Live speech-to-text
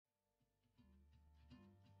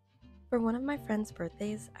For one of my friend's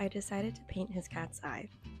birthdays, I decided to paint his cat's eye,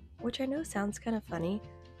 which I know sounds kind of funny,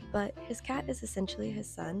 but his cat is essentially his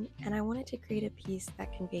son, and I wanted to create a piece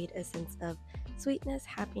that conveyed a sense of sweetness,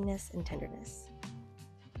 happiness, and tenderness.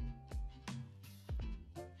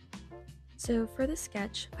 So for the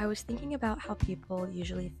sketch, I was thinking about how people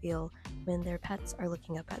usually feel when their pets are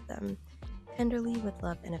looking up at them, tenderly with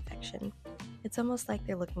love and affection. It's almost like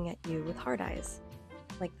they're looking at you with heart eyes,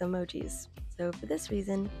 like the emojis. So for this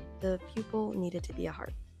reason, the pupil needed to be a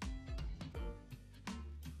heart.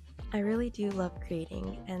 I really do love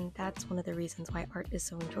creating, and that's one of the reasons why art is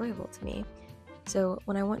so enjoyable to me. So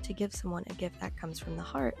when I want to give someone a gift that comes from the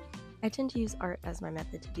heart, I tend to use art as my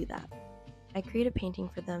method to do that. I create a painting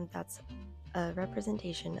for them that's a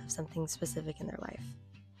representation of something specific in their life.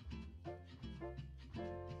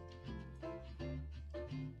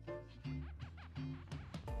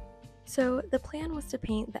 So the plan was to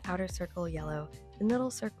paint the outer circle yellow, the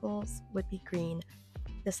middle circles would be green,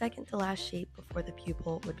 the second to last shape before the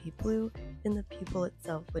pupil would be blue, then the pupil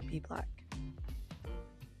itself would be black.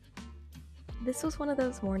 This was one of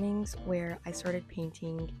those mornings where I started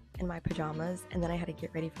painting in my pajamas and then I had to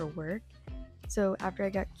get ready for work. So after I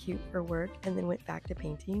got cute for work and then went back to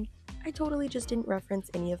painting, I totally just didn't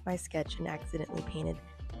reference any of my sketch and accidentally painted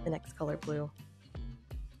the next color blue.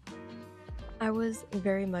 I was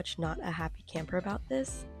very much not a happy camper about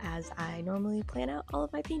this, as I normally plan out all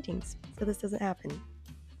of my paintings, so this doesn't happen.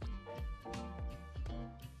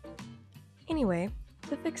 Anyway,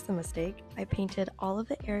 to fix the mistake, I painted all of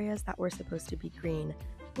the areas that were supposed to be green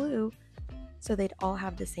blue, so they'd all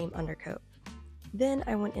have the same undercoat. Then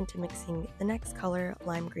I went into mixing the next color,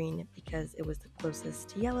 lime green, because it was the closest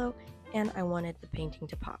to yellow, and I wanted the painting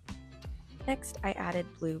to pop. Next, I added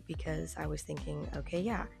blue because I was thinking, okay,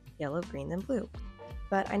 yeah, yellow, green, then blue.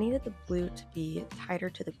 But I needed the blue to be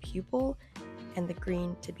tighter to the pupil and the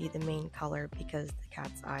green to be the main color because the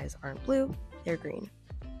cat's eyes aren't blue, they're green.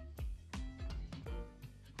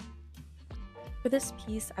 For this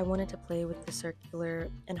piece, I wanted to play with the circular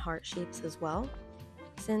and heart shapes as well.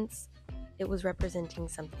 Since it was representing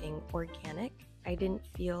something organic, I didn't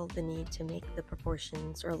feel the need to make the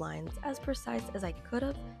proportions or lines as precise as I could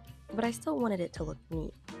have, but I still wanted it to look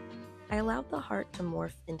neat. I allowed the heart to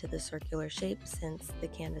morph into the circular shape since the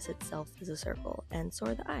canvas itself is a circle, and so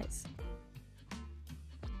are the eyes.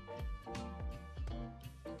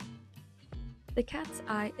 The cat's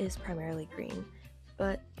eye is primarily green,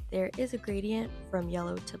 but there is a gradient from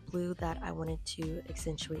yellow to blue that I wanted to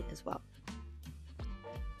accentuate as well.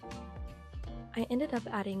 I ended up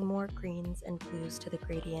adding more greens and blues to the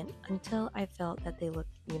gradient until I felt that they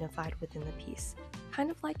looked unified within the piece,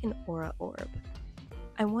 kind of like an aura orb.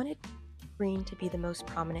 I wanted green to be the most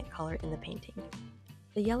prominent color in the painting.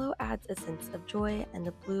 The yellow adds a sense of joy and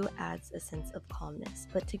the blue adds a sense of calmness,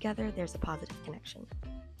 but together there's a positive connection.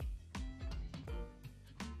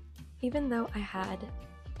 Even though I had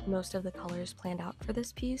most of the colors planned out for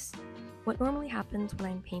this piece, what normally happens when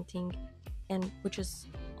I'm painting, and which is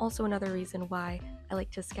also another reason why I like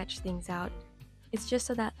to sketch things out, it's just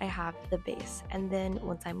so that I have the base, and then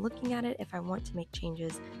once I'm looking at it, if I want to make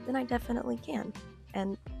changes, then I definitely can.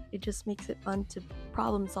 And it just makes it fun to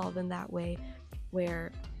problem solve in that way,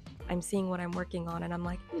 where I'm seeing what I'm working on and I'm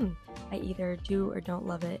like, I either do or don't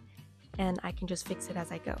love it, and I can just fix it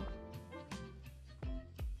as I go.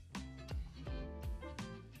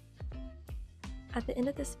 At the end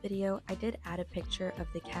of this video, I did add a picture of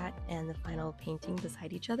the cat and the final painting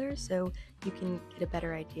beside each other, so you can get a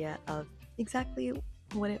better idea of exactly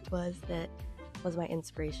what it was that was my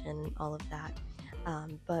inspiration, all of that.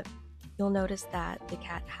 But you'll notice that the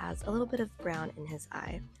cat has a little bit of brown in his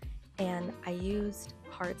eye, and I used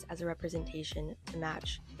hearts as a representation to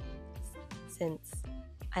match since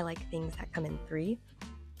I like things that come in 3.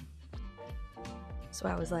 So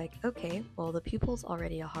I was like, okay, well the pupil's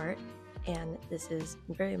already a heart, and this is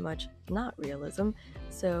very much not realism,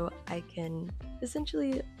 so I can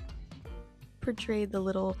essentially portray the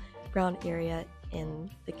little brown area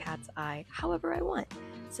in the cat's eye however I want.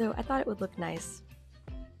 So I thought it would look nice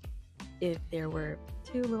if there were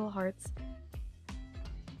 2 little hearts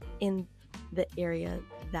in the area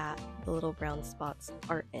that the little brown spots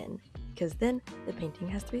are in, because then the painting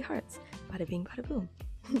has 3 hearts. Bada bing, bada boom.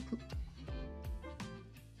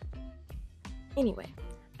 Anyway,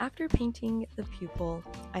 after painting the pupil,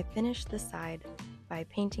 I finished the side by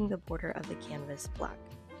painting the border of the canvas black.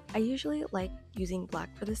 I usually like using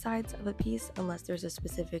black for the sides of a piece unless there's a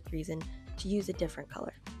specific reason to use a different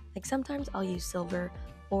color. Like sometimes I'll use silver,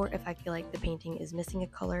 or if I feel like the painting is missing a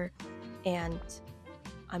color and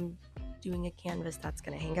I'm doing a canvas that's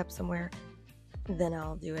going to hang up somewhere, Then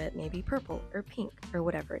I'll do it maybe purple or pink or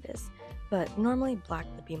whatever it is, but normally black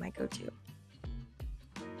would be my go-to.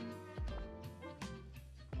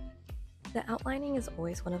 The outlining is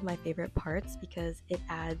always one of my favorite parts because it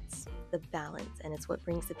adds the balance and it's what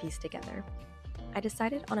brings the piece together. I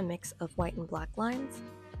decided on a mix of white and black lines,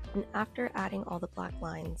 and after adding all the black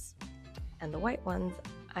lines and the white ones,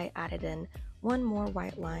 I added in one more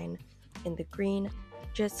white line in the green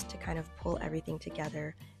just to kind of pull everything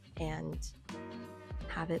together and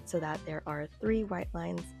have it so that there are 3 white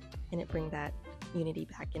lines and it bring that unity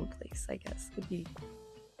back in place, I guess would be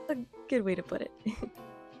a good way to put it.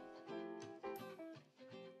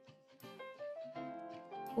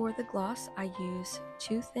 For the gloss, I use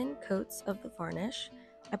 2 thin coats of the varnish.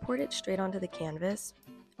 I poured it straight onto the canvas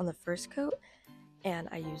on the first coat, and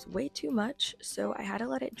I used way too much, so I had to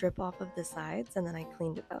let it drip off of the sides and then I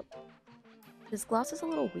cleaned it up. This gloss is a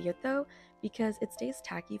little weird though because it stays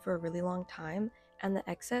tacky for a really long time, and the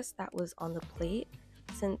excess that was on the plate,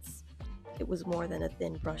 since it was more than a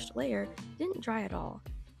thin brushed layer, didn't dry at all.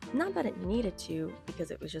 Not that it needed to because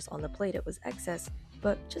it was just on the plate, it was excess,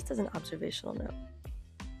 but just as an observational note.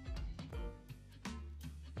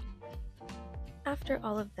 After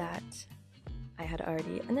all of that, I had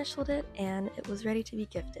already initialed it and it was ready to be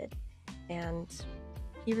gifted, and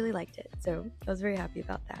he really liked it, so I was very happy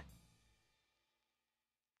about that.